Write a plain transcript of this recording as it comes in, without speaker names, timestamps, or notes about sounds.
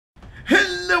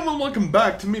Hello and welcome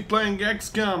back to me playing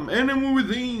XCOM Enemy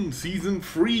Within Season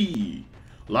 3.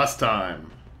 Last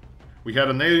time we had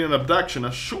an alien abduction,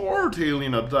 a short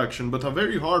alien abduction, but a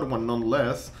very hard one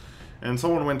nonetheless. And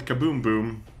someone went kaboom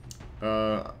boom.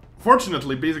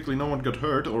 Fortunately, basically no one got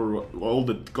hurt, or all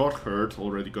that got hurt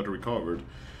already got recovered.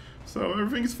 So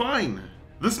everything is fine.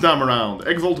 This time around,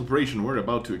 Exalt Operation, we're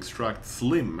about to extract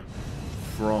Slim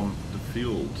from the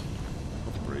field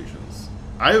of operations.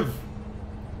 I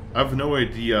have no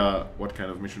idea what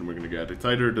kind of mission we're gonna get. It's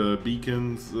either the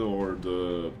beacons or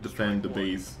the defend the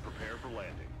base.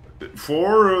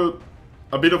 For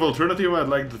a bit of alternative, I'd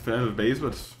like to defend the base,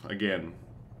 but again.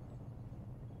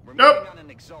 Nope.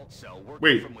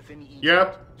 Wait.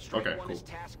 Yep. Okay, cool. Is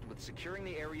tasked with securing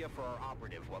the area for our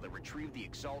operative while they retrieve the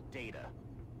Exalt data.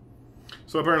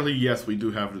 So apparently, yes, we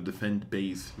do have the defend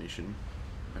base mission.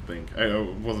 I think I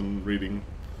wasn't reading.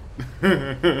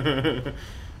 That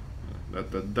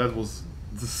was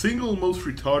the single most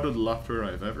retarded laughter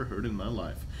I've ever heard in my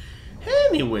life.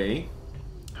 Anyway,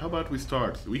 how about we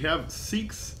start? We have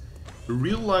 6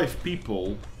 real-life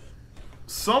people,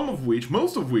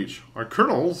 most of which are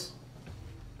colonels.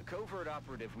 The covert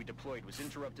operative we deployed was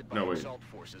interrupted by Exalt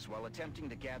forces while attempting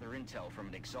to gather intel from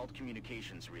an Exalt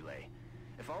communications relay.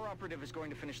 If our operative is going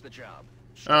to finish the job...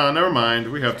 never mind,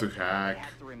 we have to hack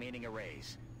the remaining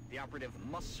arrays. The operative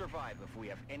must survive if we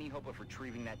have any hope of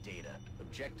retrieving that data.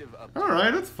 Objective up.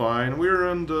 Alright, that's fine. We're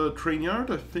on the train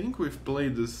yard. I think we've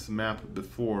played this map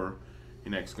before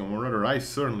in XCOM, or rather I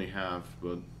certainly have,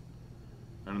 but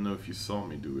I don't know if you saw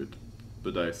me do it,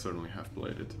 but I certainly have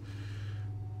played it.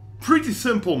 Pretty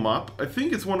simple map. I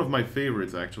think it's one of my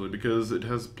favorites actually, because it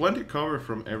has plenty of cover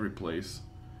from every place.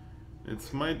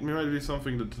 It might be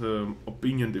something that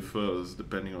opinion differs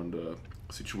depending on the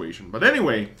situation. But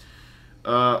anyway,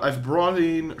 I've brought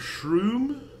in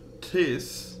Shroom,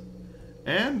 Tis,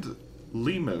 and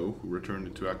Limo, who returned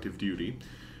into active duty,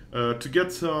 to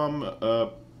get some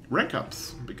rank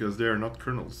ups, because they are not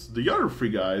colonels. The other 3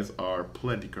 guys are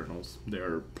plenty colonels. They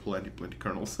are plenty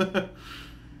colonels.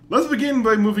 Let's begin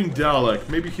by moving Dalek.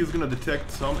 Maybe he's gonna detect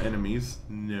some enemies.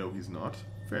 No, he's not.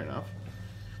 Fair enough.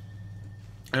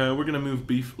 We're gonna move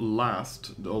Beef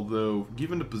last, although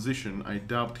given the position, I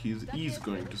doubt he's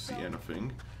going to see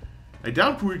anything. I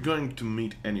doubt we're going to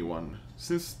meet anyone.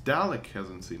 Since Dalek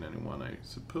hasn't seen anyone, I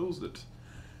suppose that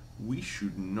we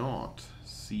should not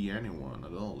see anyone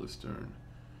at all this turn.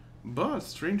 But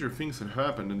stranger things have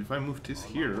happened, and if I move this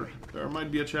here, there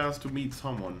might be a chance to meet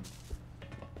someone.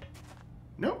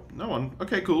 Nope, no one.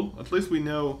 Okay, cool. At least we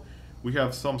know we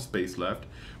have some space left.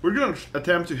 We're gonna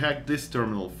attempt to hack this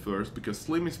terminal first, because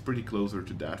Slim is pretty closer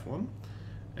to that one.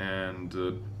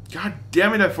 And, god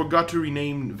damn it, I forgot to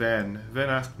rename Van. Van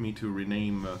asked me to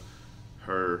rename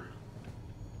her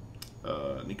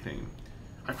nickname.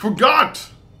 I forgot!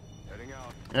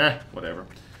 Whatever.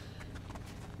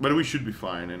 But we should be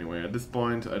fine anyway. At this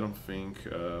point, I don't think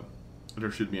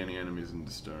there should be any enemies in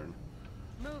this turn.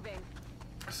 Moving.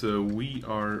 So we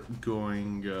are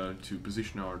going to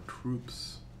position our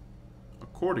troops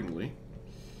accordingly.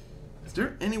 Is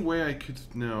there any way I could...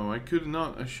 No, I could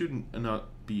not... I shouldn't not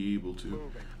be able to.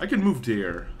 Moving. I can move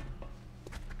there.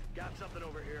 Got something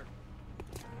over here.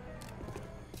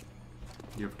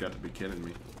 You've got to be kidding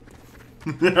me.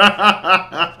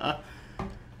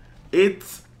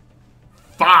 It's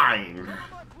fine.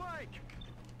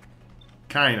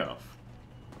 Kind of.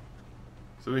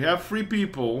 So we have 3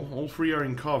 people. All 3 are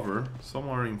in cover. Some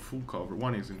are in full cover.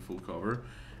 1 is in full cover.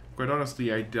 Quite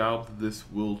honestly, I doubt this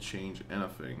will change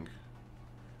anything.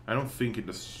 I don't think it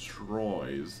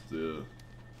destroys the...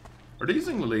 Are they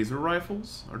using laser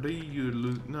rifles? Are they...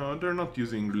 No, they're not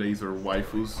using laser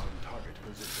waifus.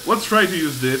 Let's try to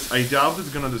use this. I doubt it's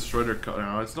gonna destroy their car.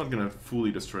 No, it's not gonna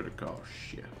fully destroy the car. Oh,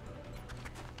 shit.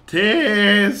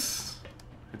 Tis!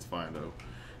 It's fine, though.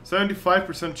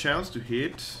 75% chance to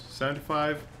hit.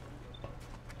 75.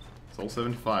 It's all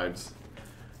 75s.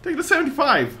 Take the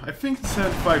 75! I think the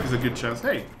 75 is a good chance.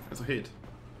 Hey, it's a hit.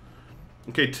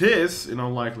 Okay, Tis, in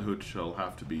all likelihood, shall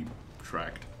have to be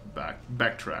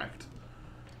backtracked.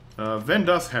 Ven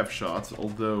does have shots,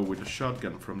 although with the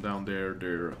shotgun from down there,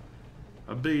 they're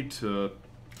a bit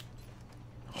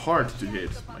hard to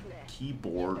hit. My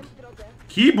keyboard.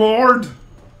 Keyboard!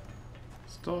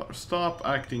 Stop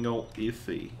acting all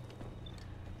iffy.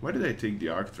 Why did I take the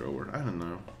arc thrower? I don't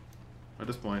know. At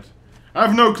this point. I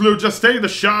have no clue, just take the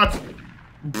shot!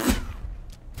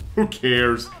 Who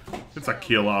cares? It's a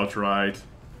kill outright.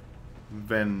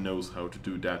 Ven knows how to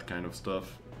do that kind of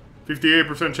stuff.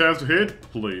 58% chance to hit?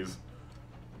 Please.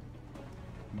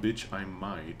 Bitch, I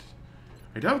might.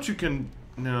 I doubt you can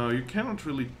No, you cannot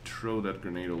really throw that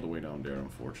grenade all the way down there,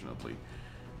 unfortunately.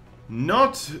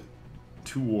 Not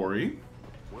to worry.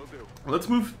 Let's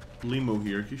move Limo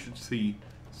here. He should see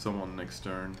someone next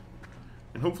turn.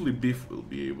 And hopefully Biff will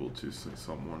be able to see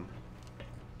someone.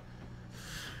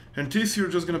 And Tis, you're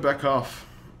just gonna back off.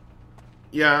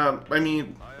 Yeah, I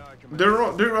mean, there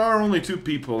are only 2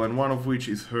 people, and one of which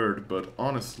is hurt, but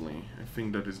honestly, I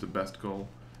think that is the best goal.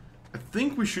 I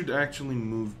think we should actually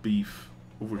move Beef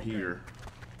over here.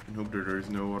 And hope that there is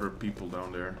no other people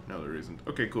down there. No, there isn't.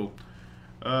 Okay, cool.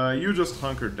 You just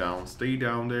hunker down. Stay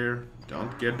down there.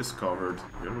 Don't get discovered.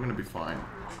 You're gonna be fine.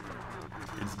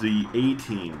 It's the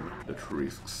 18 that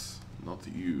risks, not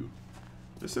you.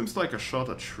 This seems like a shot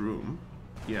at Shroom.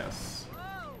 Yes.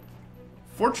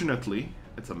 Fortunately,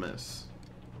 it's a miss.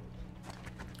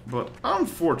 But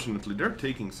unfortunately, they're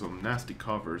taking some nasty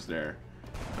covers there.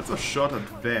 That's a shot at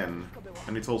Ven,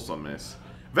 and it's also a miss.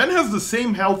 Ven has the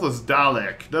same health as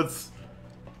Dalek.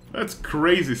 That's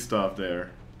crazy stuff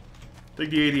there.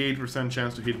 Take the 88%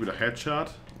 chance to hit with a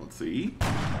headshot. Let's see.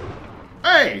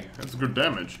 Hey! That's good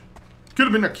damage. Could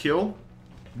have been a kill,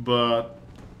 but,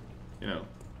 you know,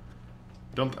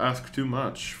 don't ask too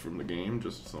much from the game.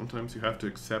 Just sometimes you have to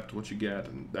accept what you get,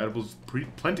 and that was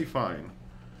plenty fine.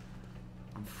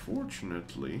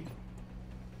 Unfortunately...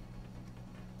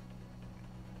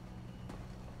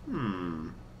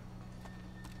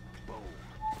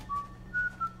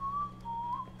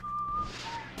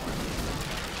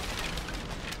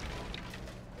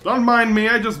 Don't mind me,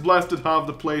 I just blasted half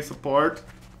the place apart.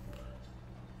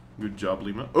 Good job,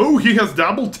 Lima. Oh, he has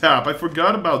double tap! I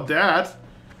forgot about that!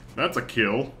 That's a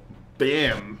kill.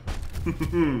 Bam!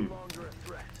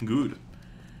 Good.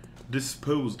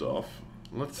 Disposed of.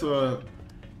 Let's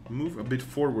move a bit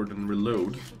forward and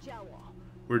reload.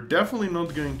 We're definitely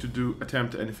not going to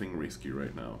attempt anything risky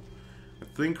right now. I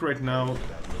think right now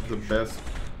the best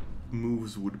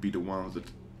moves would be the ones that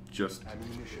just,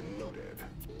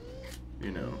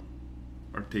 you know,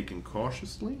 are taken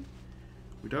cautiously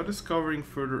without discovering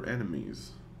further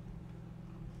enemies.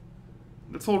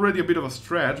 That's already a bit of a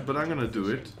stretch, but I'm gonna do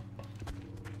it.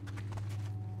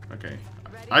 Okay.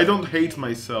 I don't hate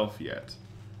myself yet.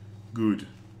 Good.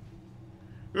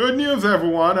 Good news,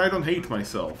 everyone! I don't hate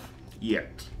myself.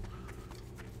 Yet.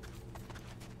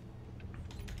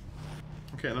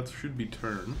 Okay, that should be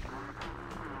turn.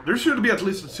 There should be at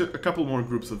least a couple more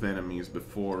groups of enemies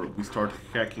before we start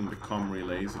hacking the comm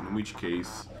relays, in which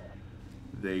case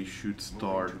they should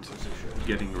start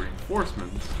getting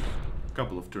reinforcements. A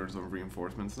couple of turns of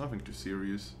reinforcements, nothing too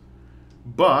serious.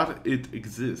 But it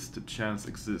exists, the chance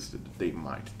existed that they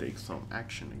might take some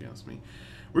action against me.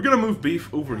 We're gonna move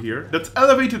Beef over here. That's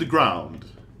elevated ground.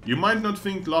 You might not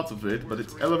think lots of it, but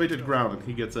it's elevated ground and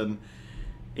he gets an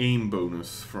aim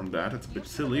bonus from that. It's a bit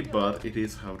silly, but it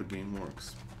is how the game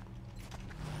works.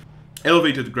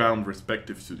 Elevated ground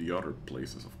respective to the other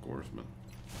places, of course,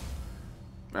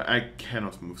 but I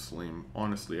cannot move Slim.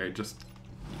 Honestly, I just...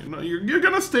 You know, you're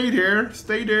gonna stay there,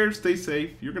 stay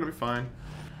safe, you're gonna be fine.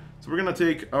 So we're gonna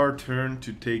take our turn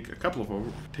to take a couple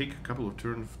of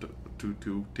turns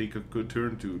to take a good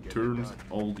turn to turn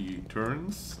all the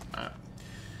turns.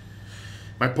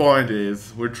 My point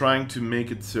is, we're trying to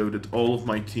make it so that all of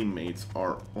my teammates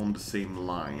are on the same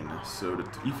line, so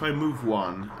that if I move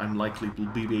one, I'm likely to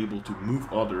be able to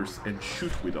move others and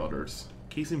shoot with others.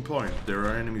 Case in point, there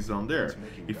are enemies down there.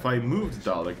 If I moved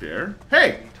Dalek there,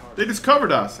 hey! They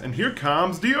discovered us, and here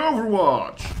comes the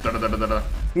Overwatch! Da -da -da -da -da.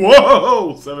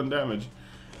 Whoa! 7 damage.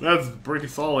 That's pretty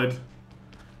solid.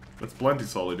 That's plenty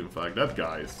solid, in fact. That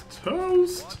guy is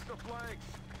toast!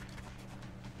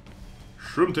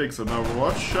 Shroom takes an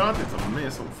Overwatch shot. It's a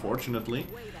miss, unfortunately.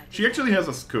 She actually has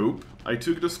a scope. I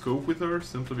took the scope with her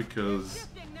simply because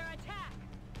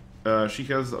she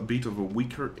has a bit of a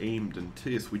weaker aim than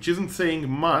Tis, which isn't saying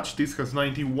much. Tis has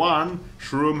 91,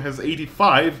 Shroom has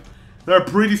 85. They're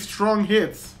pretty strong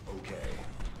hits.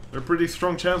 They're pretty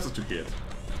strong chances to hit.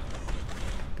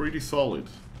 Pretty solid.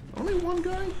 Only one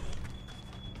guy?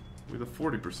 With a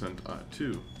 40%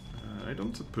 too. I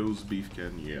don't suppose Beef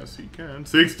can. Yes, he can.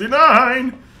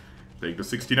 69! Take the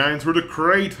 69 through the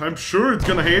crate. I'm sure it's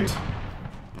gonna hit.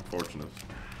 Unfortunate.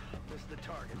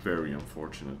 Very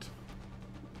unfortunate.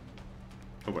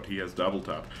 Oh, but he has double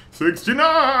tap.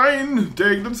 69!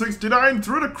 Take the 69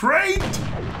 through the crate!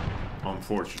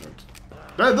 Unfortunate.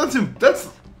 That's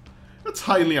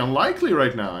highly unlikely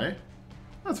right now, eh?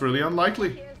 That's really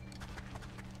unlikely.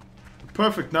 A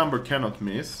perfect number cannot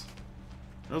miss.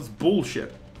 That's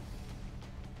bullshit.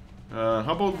 How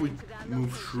about we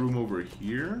move Shroom over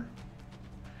here?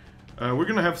 We're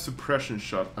gonna have suppression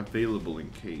shot available in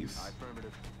case.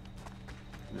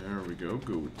 There we go,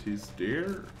 goat is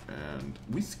there, and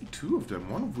we see two of them,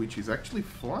 one of which is actually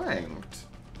flanked.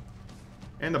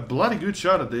 And a bloody good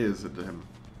shot it is at him.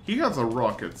 He has a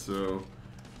rocket, so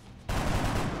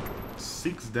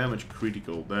 6 damage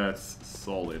critical, that's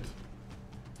solid.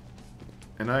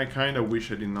 And I kinda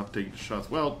wish I did not take the shots.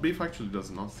 Well, Beef actually does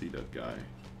not see that guy.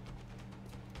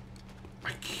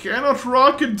 I cannot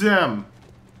rocket them!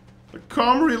 The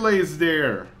comm relay is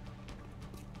there!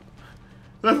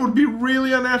 That would be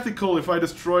really unethical if I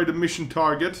destroyed the mission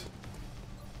target.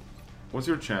 What's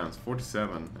your chance?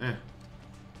 47. Eh.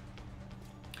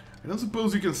 I don't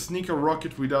suppose you can sneak a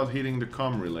rocket without hitting the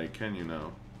comm relay, can you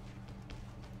now?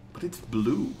 But it's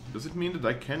blue. Does it mean that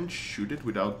I can shoot it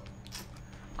without...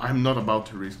 I'm not about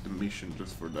to risk the mission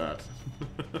just for that.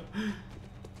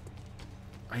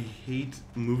 I hate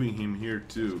moving him here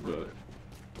too, but...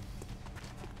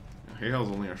 Hayhal's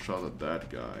only a shot at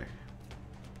that guy.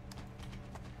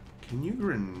 Can you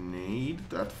grenade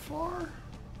that far?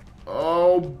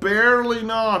 Oh, barely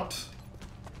not!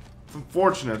 It's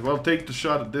unfortunate. Well, take the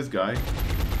shot at this guy.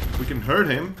 If we can hurt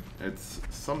him, it's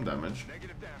some damage.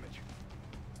 Negative damage.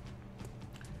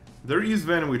 There is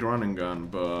Venom with running gun,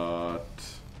 but...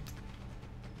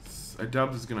 I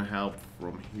doubt it's gonna help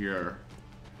from here.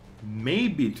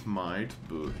 Maybe it might,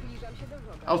 but...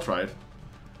 I'll try it.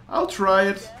 I'll try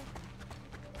it!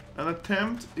 An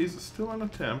attempt is still an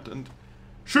attempt, and...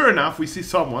 Sure enough, we see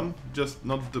someone, just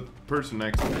not the person I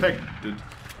expected.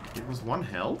 It was 1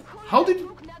 health? How did...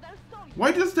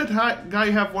 Why does that guy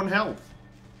have 1 health?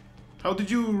 How did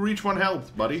you reach 1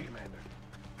 health, buddy?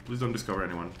 Please don't discover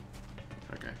anyone.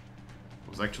 Okay. I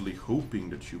was actually hoping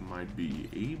that you might be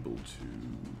able to...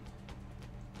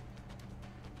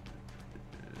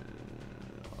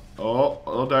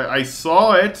 Oh, I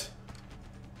saw it!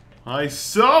 I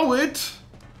saw it!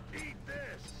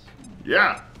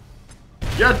 Yeah!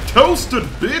 Get toasted,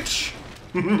 bitch!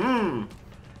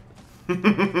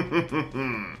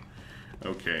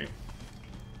 Okay.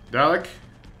 Dalek?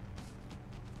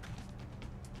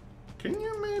 Can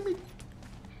you maybe...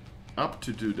 Up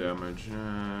to 2 damage.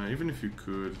 Even if you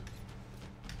could.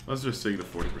 Let's just take the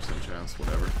 40% chance,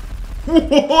 whatever.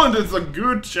 Whoa, that's a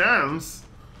good chance!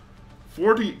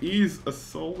 40 is a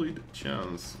solid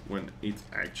chance when it's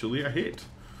actually a hit.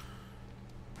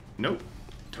 Nope.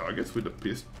 Targets with a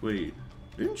pistol. Wait,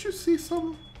 didn't you see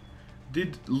some?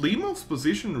 Did Limo's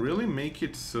position really make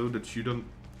it so that you don't...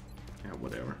 Yeah,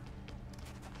 whatever.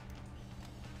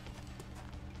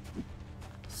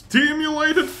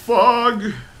 Stimulated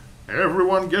fog!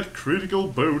 Everyone get critical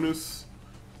bonus.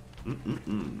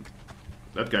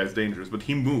 That guy's dangerous, but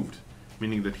he moved,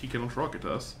 meaning that he cannot rocket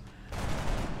us.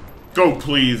 Go,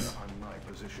 please!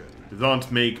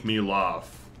 Don't make me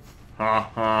laugh. Ha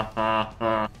ha ha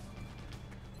ha.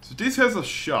 So this has a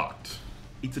shot.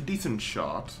 It's a decent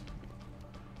shot.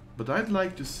 But I'd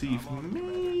like to see if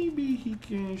maybe he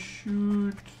can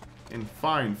shoot and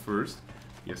find first.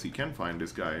 Yes, he can find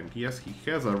this guy. And yes, he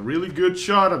has a really good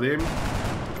shot at him.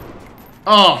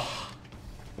 Oh!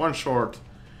 1 short.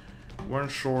 1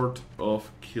 short of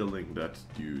killing that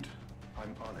dude.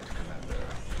 I'm on it, Commander.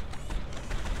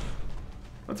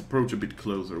 Let's approach a bit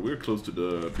closer. We're close to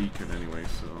the beacon anyway,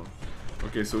 so...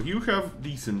 Okay, so you have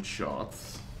decent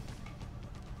shots.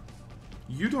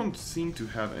 You don't seem to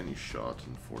have any shot,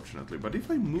 unfortunately. But if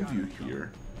I move you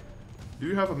here... Do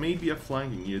you have maybe a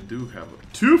flanking? You do have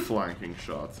 2 flanking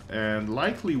shots. And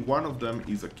likely one of them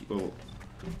is a kill.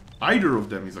 Either of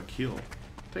them is a kill.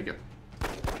 Take it.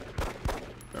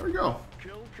 There we go.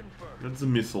 That's a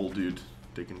missile, dude.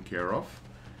 Taken care of.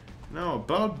 Now,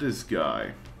 about this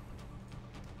guy...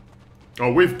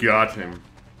 Oh, we've got him.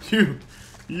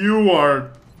 You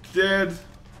are dead.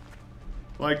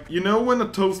 Like, you know when a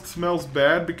toast smells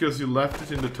bad because you left it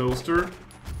in the toaster?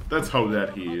 That's how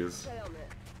dead he is.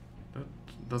 That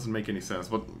doesn't make any sense,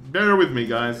 but bear with me,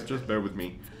 guys. Just bear with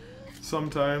me.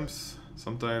 Sometimes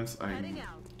I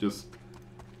just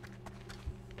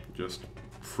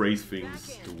phrase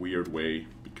things the weird way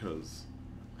because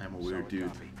I'm a weird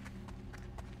dude.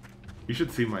 You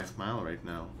should see my smile right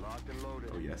now.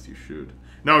 Oh yes, you should.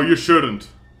 No, you shouldn't.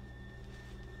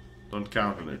 Don't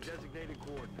count on it.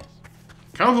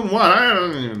 Count on what? I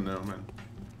don't even know, man.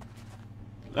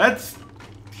 Let's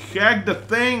hack the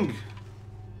thing.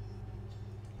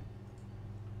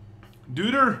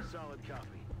 Duder,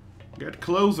 get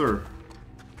closer.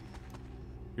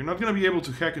 You're not gonna be able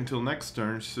to hack until next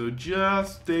turn, so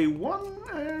just stay 1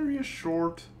 area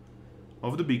short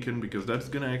of the beacon, because that's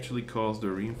gonna actually cause the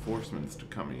reinforcements to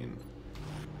come in.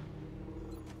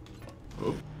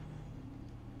 Oh.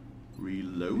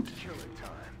 Reload.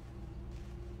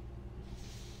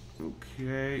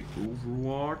 Okay,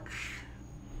 Overwatch.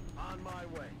 On my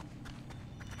way.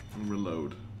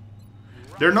 Reload.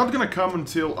 They're not gonna come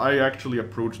until I actually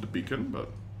approach the beacon, but...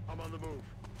 I'm on the move.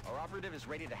 Our operative is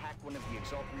ready to hack one of the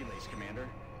Exalt relays, Commander.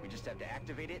 We just have to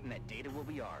activate it and that data will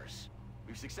be ours.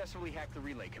 We've successfully hacked the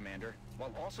relay, Commander,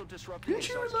 while also disrupting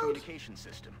Exalt's communication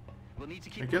system. We'll need to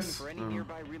keep looking for any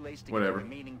nearby relays to get the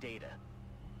remaining data.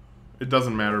 It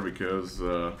doesn't matter because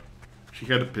she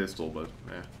had a pistol, but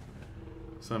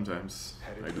sometimes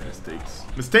I do mistakes.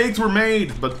 Mistakes were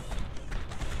made, but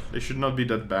they should not be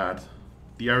that bad.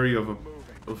 The area of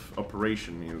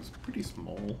operation is pretty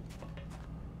small,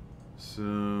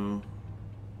 so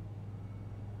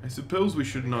I suppose we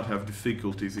should not have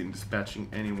difficulties in dispatching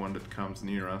anyone that comes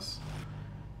near us.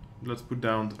 Let's put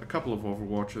down a couple of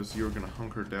overwatches. You're gonna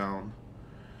hunker down.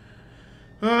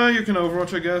 You can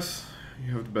overwatch, I guess.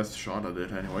 You have the best shot at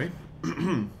it anyway.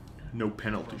 No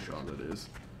penalty shot, that is.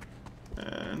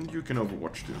 And you can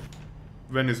overwatch too.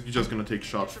 Ven is just gonna take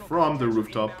shots from the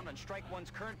rooftop.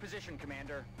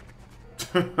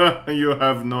 You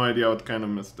have no idea what kind of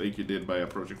mistake you did by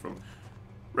approaching from...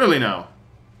 Really now?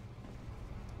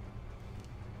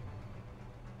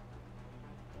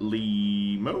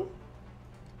 Limo?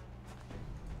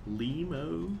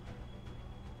 Limo?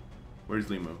 Where's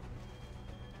Limo?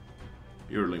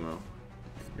 You're Limo.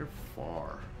 You're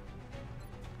far.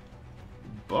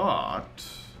 But...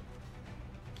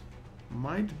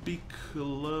 might be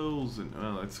close.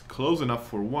 Well, it's close enough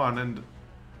for one, and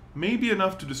maybe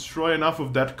enough to destroy enough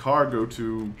of that cargo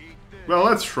to... Well,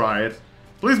 let's try it.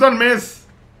 Please don't miss!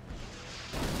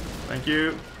 Thank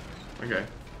you. Okay.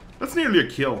 That's nearly a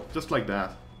kill, just like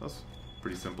that. That's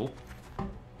pretty simple.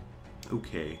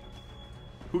 Okay.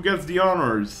 Who gets the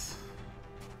honors?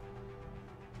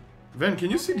 Ven,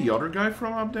 can you see the other guy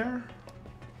from up there?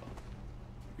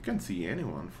 You can't see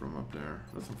anyone from up there.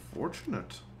 That's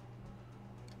unfortunate.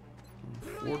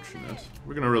 Unfortunate.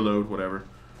 We're gonna reload, whatever.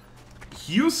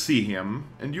 You see him,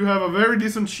 and you have a very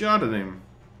decent shot at him.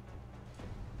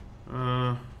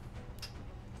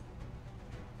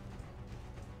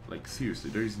 Like, seriously,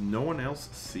 there is no one else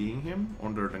seeing him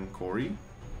other than Corey?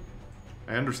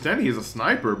 I understand he is a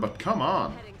sniper, but come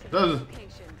on.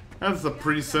 That's a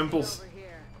pretty simple...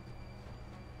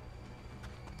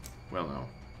 Well, no.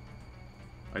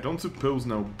 I don't suppose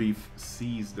now Beef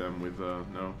sees them with,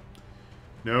 no.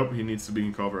 Nope, he needs to be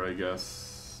in cover, I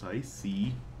guess. I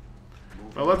see.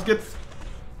 Well, let's get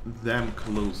them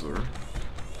closer.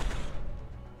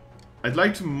 I'd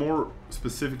like to more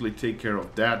specifically take care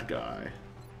of that guy.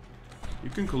 You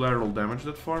can collateral damage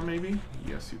that far, maybe?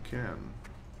 Yes, you can.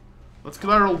 Let's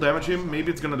collateral damage him.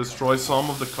 Maybe it's gonna destroy some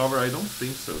of the cover. I don't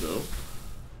think so, though.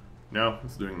 No,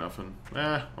 it's doing nothing.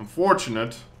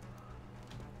 Unfortunate.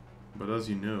 But as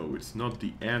you know, it's not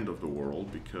the end of the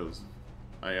world, because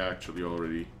I actually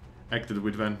already acted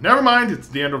with Ven. Never mind, it's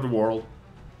the end of the world.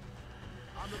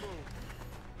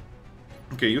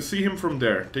 Okay, you see him from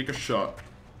there. Take a shot.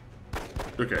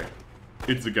 Okay.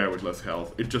 It's the guy with less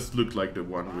health. It just looked like the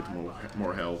one with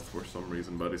more health for some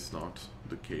reason, but it's not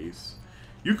the case.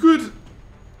 You could...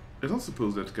 I don't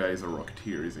suppose that guy is a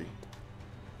rocketeer, is he?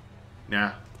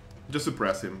 Nah. Just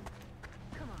suppress him.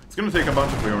 It's gonna take a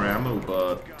bunch of your ammo,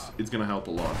 but it's gonna help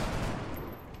a lot.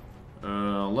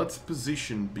 Let's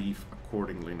position Beef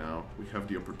accordingly now. We have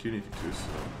the opportunity to, so...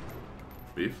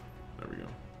 Beef? There we go.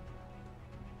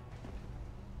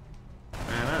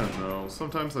 And I don't know,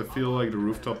 sometimes I feel like the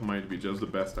rooftop might be just the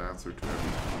best answer to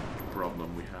every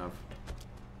problem we have.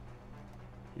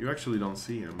 You actually don't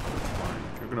see him, but it's fine.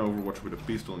 You're gonna overwatch with a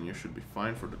pistol and you should be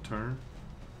fine for the turn.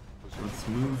 So let's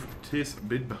move this a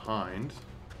bit behind.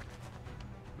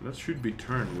 That should be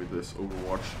turn with this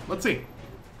overwatch. Let's see.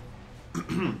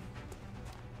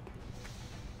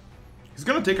 He's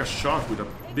gonna take a shot with a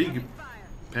big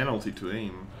penalty to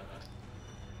aim.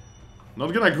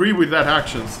 Not gonna agree with that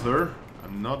action, sir.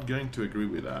 I'm not going to agree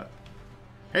with that.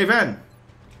 Hey, Ven!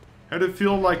 How do you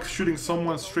feel like shooting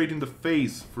someone straight in the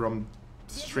face from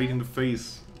straight in the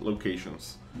face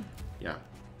locations? Yeah.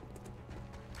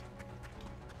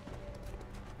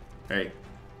 Hey,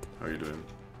 how are you doing?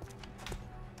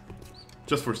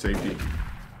 Just for safety.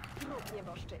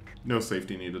 No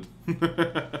safety needed.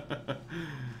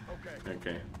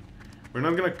 Okay. We're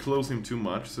not gonna close him too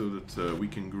much so that we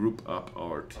can group up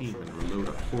our team and reload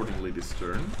accordingly this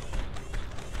turn.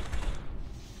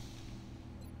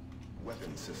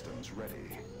 Weapon systems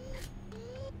ready.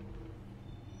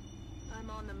 I'm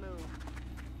on the move.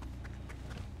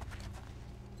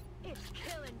 It's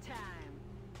killing time.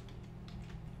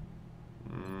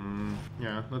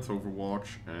 Yeah, let's overwatch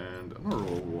and another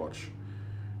overwatch.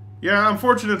 Yeah,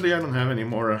 unfortunately I don't have any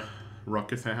more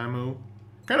rocket ammo.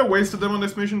 Kind of wasted them on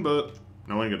this mission, but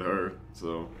no one got hurt,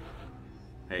 so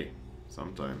hey,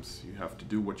 sometimes you have to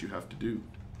do what you have to do.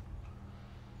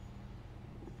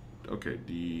 Okay,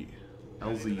 the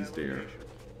LZ is there.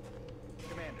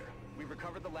 Commander, we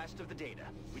recovered the last of the data.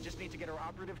 We just need to get our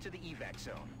operative to the evac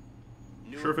zone.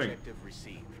 New Sure thing. objective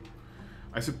received.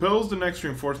 I suppose the next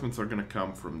reinforcements are gonna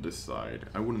come from this side.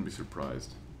 I wouldn't be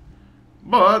surprised.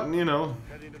 But, you know,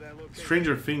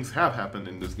 stranger things have happened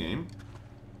in this game.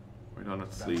 Quite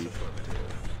honestly,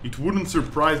 it wouldn't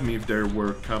surprise me if they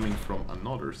were coming from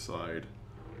another side.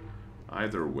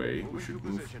 Either way, we should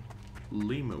move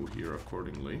Limo here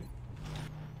accordingly.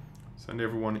 Send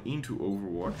everyone into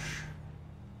Overwatch.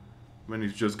 When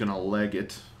he's just gonna leg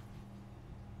it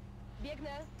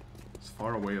as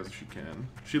far away as she can.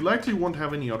 She likely won't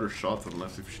have any other shots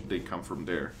unless if they come from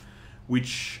there.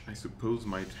 Which I suppose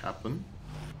might happen.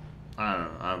 I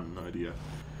don't know, I have no idea.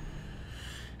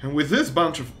 And with this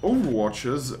bunch of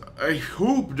Overwatches, I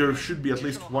hope there should be at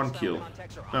least one kill.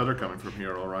 No, they're coming from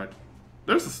here, alright.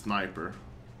 There's a sniper.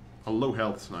 A low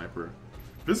health sniper.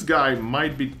 This guy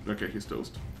might be... Okay, he's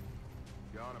toast.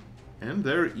 And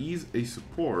there is a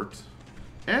support.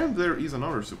 And there is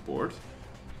another support.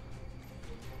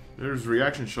 There's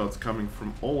reaction shots coming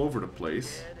from all over the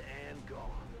place.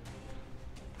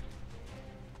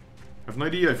 I have no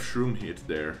idea if Shroom hit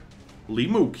there.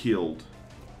 Limo killed.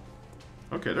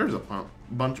 Okay, there's a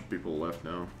bunch of people left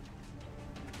now.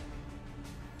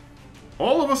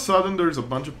 All of a sudden, there's a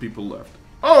bunch of people left.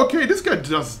 Oh, okay, this guy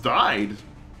just died.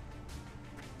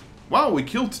 Wow, we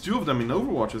killed 2 of them in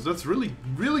Overwatches. That's really,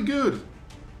 really good.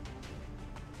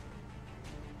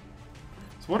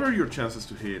 So what are your chances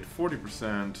to hit?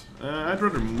 40%. I'd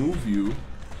rather move you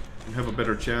and have a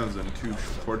better chance than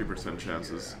 40%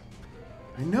 chances.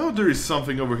 I know there is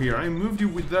something over here. I moved you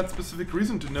with that specific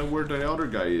reason to know where the other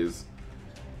guy is.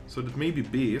 So that maybe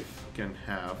Biff can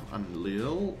have a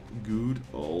little good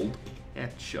old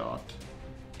headshot.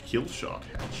 Kill shot,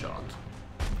 headshot.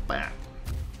 Bam.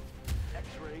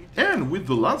 And with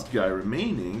the last guy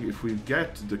remaining, if we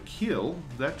get the kill,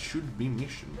 that should be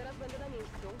mission.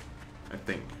 I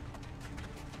think.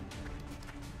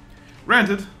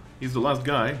 Granted, he's the last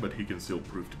guy, but he can still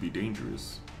prove to be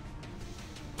dangerous.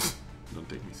 Don't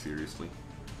take me seriously.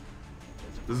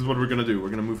 This is what we're gonna do. We're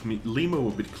gonna move Limo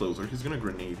a bit closer. He's gonna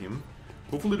grenade him.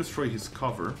 Hopefully destroy his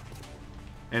cover.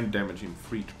 And damage him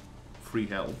free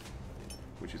health.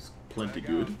 Which is plenty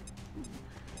good.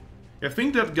 I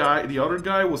think that guy, the other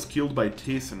guy, was killed by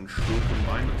Tiss and Shrew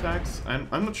combined attacks. I'm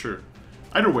not sure.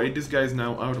 Either way, this guy is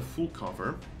now out of full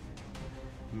cover.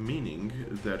 Meaning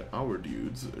that our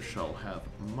dudes shall have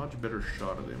a much better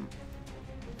shot at him.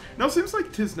 Now, it seems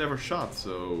like Tiz never shot,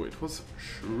 so it was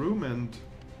Shroom and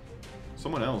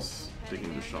someone else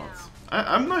taking the shots. I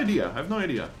have no idea, I have no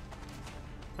idea.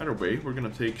 Either way, we're gonna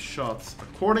take shots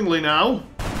accordingly now.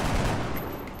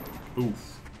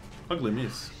 Oof. Ugly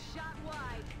miss.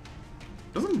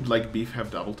 Doesn't, like, Beef have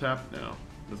double tap? No,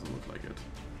 doesn't look like it.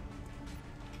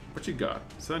 What you got?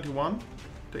 71?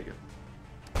 Take it.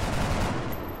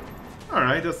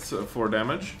 Alright, that's 4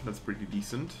 damage. That's pretty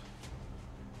decent.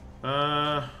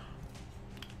 I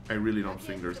really don't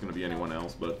think there's gonna be anyone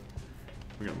else, but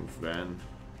we're gonna move Van.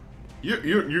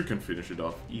 You can finish it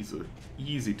off easily.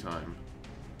 Easy time.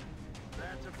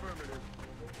 That's affirmative.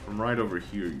 From right over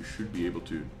here, you should be able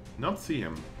to not see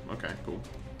him. Okay, cool.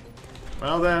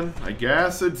 Well then, I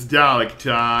guess it's Dalek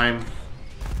time.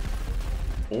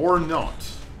 Or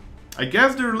not. I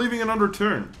guess they're leaving another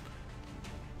turn.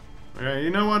 Okay,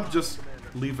 you know what? Just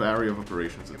leave area of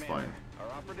operations, it's fine. Our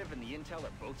operative and the intel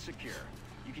are both secure.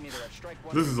 You can either have strike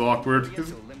one. This is awkward.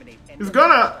 He's He's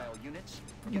gonna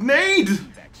nade!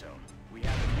 We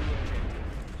have a new objective.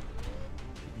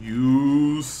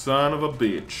 You son of a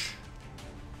bitch.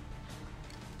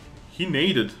 He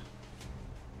naded.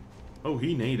 Oh,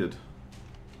 he naded.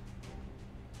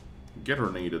 Get her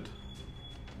naded.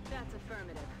 That's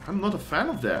affirmative. I'm not a fan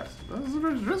of that.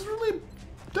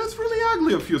 That's really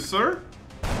ugly of you, sir.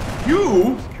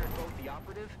 You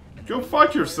go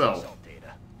fuck yourself.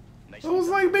 That was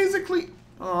like basically,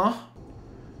 that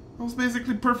was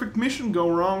basically perfect mission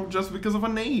go wrong just because of a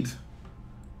nade.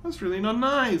 That's really not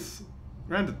nice.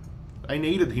 Granted, I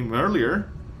naded him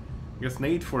earlier. I guess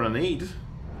nade for a nade.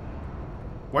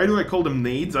 Why do I call them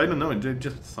nades? I don't know. It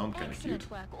just sounds kind of cute.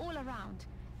 Excellent work all around.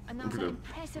 Another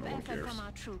impressive effort from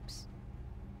our troops.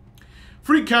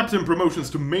 Free captain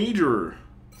promotions to major.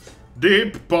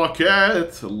 Deep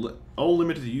pocket. All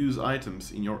limited use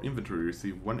items in your inventory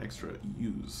receive 1 extra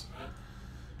use.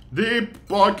 Deep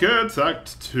pocket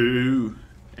Act 2.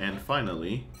 And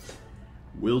finally,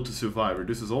 will to survive.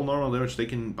 Reduces all normal damage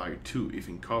taken by 2 if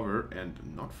in cover and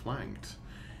not flanked.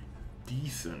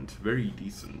 Decent. Very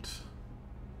decent.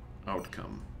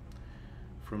 outcome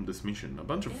from this mission. A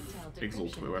bunch of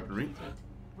Exalt weaponry.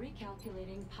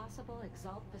 Recalculating possible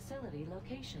Exalt facility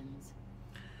locations.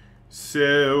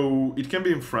 So, it can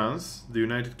be in France, the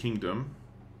United Kingdom,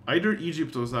 either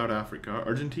Egypt or South Africa,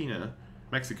 Argentina,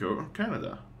 Mexico, or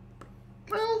Canada.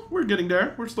 Well, we're getting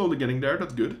there. We're slowly getting there.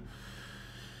 That's good.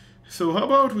 So how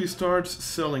about we start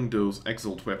selling those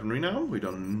Exalt weaponry now? We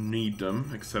don't need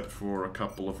them, except for a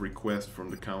couple of requests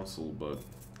from the council, but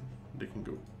they can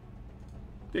go.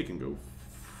 They can go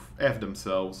F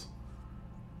themselves.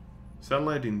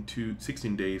 Satellite in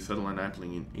 16 days, satellite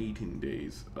uplink in 18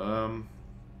 days.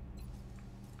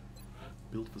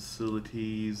 Build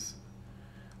facilities.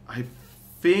 I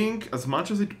think, as much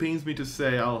as it pains me to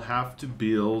say, I'll have to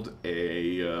build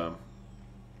a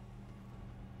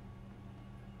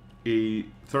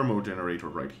thermo generator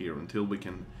right here until we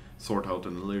can sort out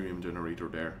an Illyrium generator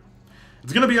there.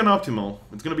 It's gonna be unoptimal,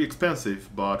 it's gonna be expensive,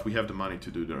 but we have the money to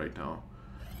do that right now.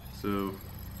 So,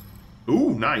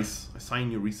 ooh, nice! Assign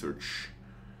new research.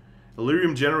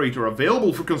 Illyrium generator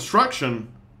available for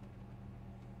construction.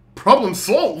 Problem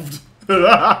solved.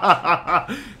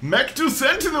 Mech 2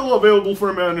 Sentinel available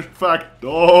for manufacture.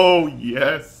 Oh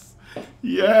yes,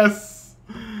 yes.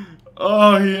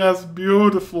 Oh yes,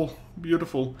 beautiful,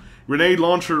 beautiful. Grenade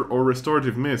launcher or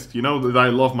restorative mist. You know that I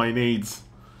love my nades.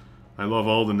 I love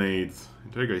all the nades.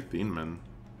 Interrogate Thin Man.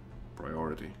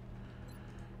 Priority.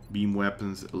 Beam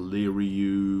weapons,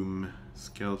 Illyrium,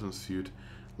 skeleton suit,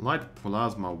 light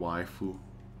plasma waifu,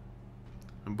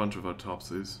 a bunch of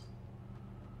autopsies.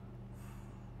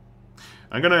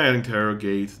 I'm gonna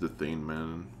interrogate the Thin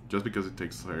Man, just because it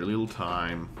takes very little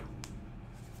time.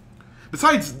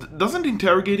 Besides, doesn't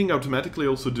interrogating automatically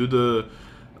also do the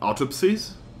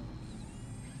autopsies?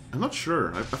 I'm not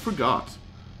sure, I forgot.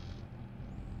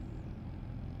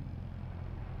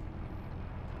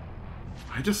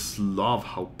 I just love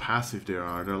how passive they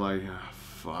are. They're like, ah,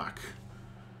 fuck.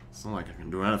 It's not like I can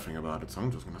do anything about it, so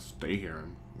I'm just gonna stay here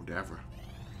and whatever.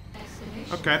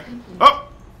 Okay. Oh!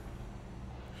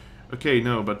 Okay,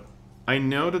 no, but I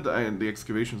know that the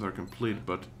excavations are complete,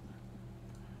 but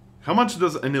how much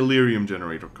does an Illyrium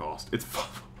generator cost? It's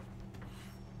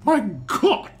my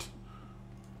god!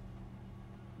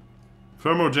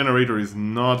 Thermo generator is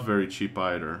not very cheap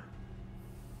either.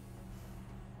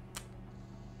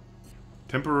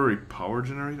 Temporary power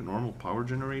generator, normal power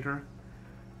generator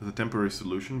as a temporary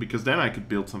solution, because then I could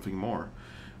build something more.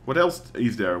 What else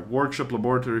is there? Workshop,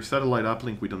 laboratory, satellite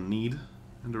uplink we don't need,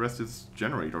 and the rest is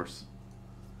generators.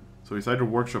 So it's either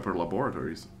workshop or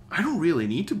laboratories. I don't really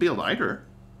need to build either,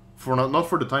 for not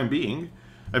for the time being.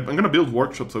 I'm gonna build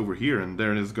workshops over here, and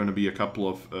there is gonna be a couple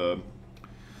of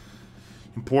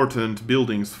important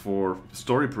buildings for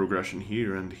story progression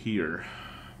here and here.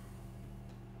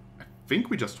 I think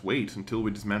we just wait until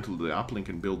we dismantle the uplink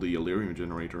and build the Illyrium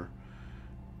generator.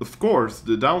 Of course,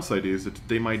 the downside is that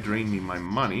they might drain me my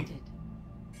money.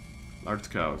 Large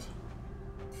scout.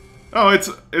 Oh, it's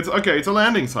okay, it's a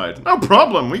landing site. No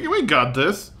problem, we got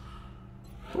this.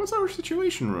 What's our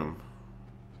situation room?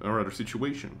 Or other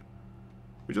situation?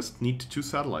 We just need 2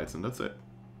 satellites and that's it.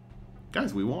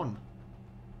 Guys, we won.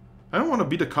 I don't want to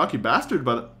be the cocky bastard,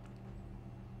 but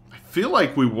I feel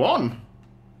like we won.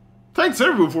 Thanks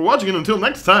everyone for watching, and until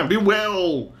next time, be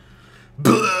well.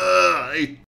 Bye.